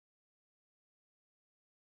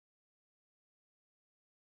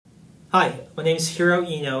Hi, my name is Hiro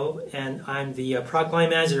Ino, and I'm the product line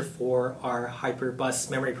manager for our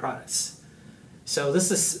HyperBus memory products. So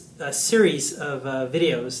this is a series of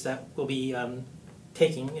videos that we'll be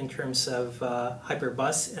taking in terms of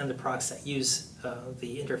HyperBus and the products that use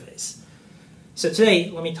the interface. So today,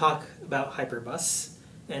 let me talk about HyperBus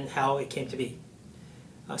and how it came to be.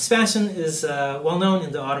 Expansion is well known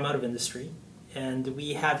in the automotive industry, and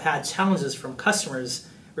we have had challenges from customers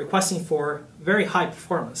requesting for very high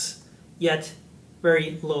performance, yet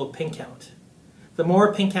very low pin count. The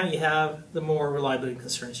more pin count you have, the more reliability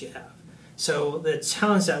concerns you have. So the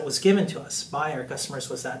challenge that was given to us by our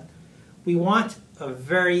customers was that we want a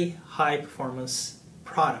very high performance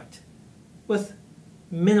product with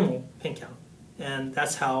minimal pin count. And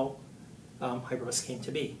that's how HyperBus came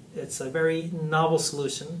to be. It's a very novel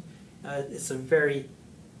solution. It's a very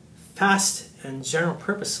fast and general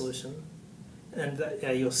purpose solution, and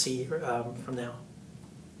you'll see from now.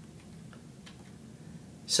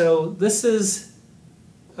 So this is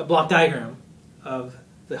a block diagram of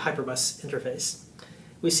the HyperBus interface.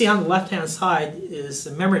 We see on the left-hand side is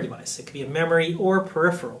a memory device. It could be a memory or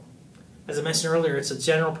peripheral. As I mentioned earlier, it's a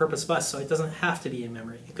general purpose bus, so it doesn't have to be a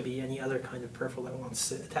memory. It could be any other kind of peripheral that wants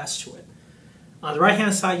to attach to it. On the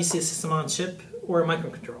right-hand side, you see a system on chip or a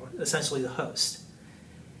microcontroller, essentially the host.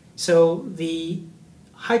 So the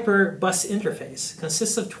HyperBus interface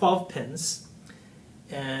consists of 12 pins,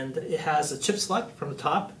 and it has a chip select from the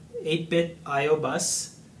top, 8-bit I/O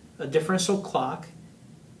bus, a differential clock,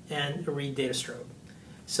 and a Read Data Strobe.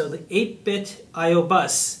 So the 8-bit I/O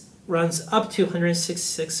bus runs up to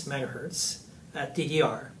 166 megahertz at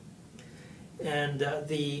DDR. And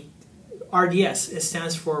the RDS, it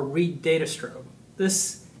stands for Read Data Strobe.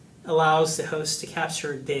 This allows the host to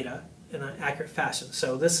capture data in an accurate fashion.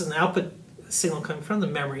 So this is an output signal coming from the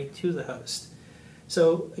memory to the host.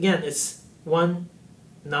 So again, it's 1,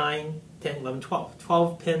 9, 10, 11, 12.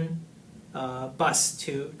 12-pin bus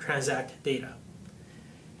to transact data.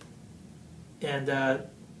 And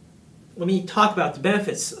let me talk about the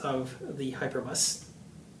benefits of the HyperBus.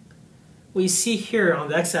 What you see here on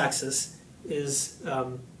the x-axis is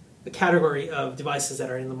a category of devices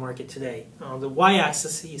that are in the market today. On the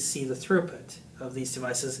y-axis, you see the throughput of these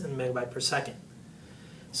devices in megabyte per second.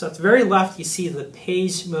 So at the very left, you see the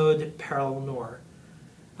page mode parallel NOR.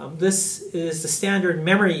 This is the standard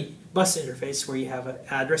memory bus interface where you have an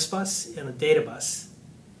address bus and a data bus.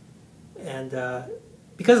 And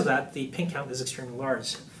because of that, the pin count is extremely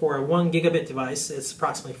large. For a 1 gigabit device, it's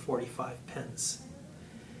approximately 45 pins.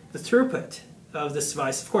 The throughput of this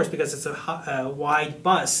device, of course, because it's a wide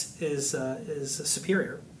bus, is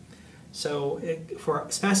superior. So for a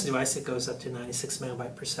expansion device, it goes up to 96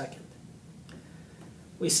 megabyte per second.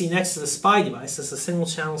 We see next to the SPI device, this is a single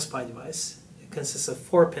channel SPI device. It consists of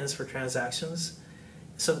 4 pins for transactions.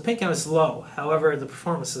 So the pin count is low, however the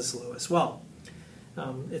performance is low as well.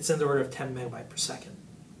 It's in the order of 10 megabyte per second.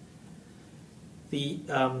 The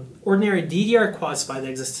ordinary DDR quad SPI that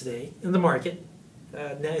exists today in the market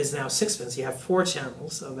is now 6 pins. You have 4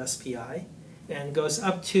 channels of SPI and goes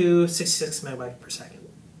up to 66 megabyte per second,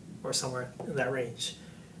 or somewhere in that range.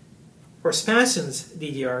 For expansion's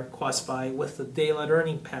DDR quad SPI with the daylight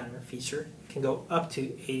earning pattern feature, it can go up to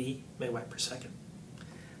 80 megabyte per second.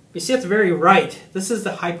 You see at the very right, this is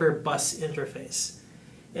the HyperBus interface.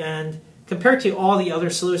 And compared to all the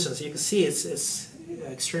other solutions, you can see it's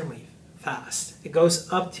extremely fast. It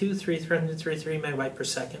goes up to 333 megabyte per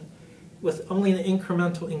second with only an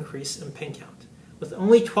incremental increase in pin count. With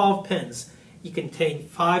only 12 pins, you can attain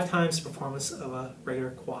 5 times the performance of a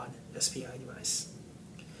regular quad SPI device.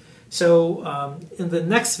 So in the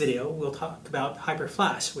next video, we'll talk about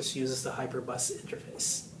HyperFlash, which uses the HyperBus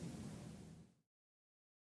interface.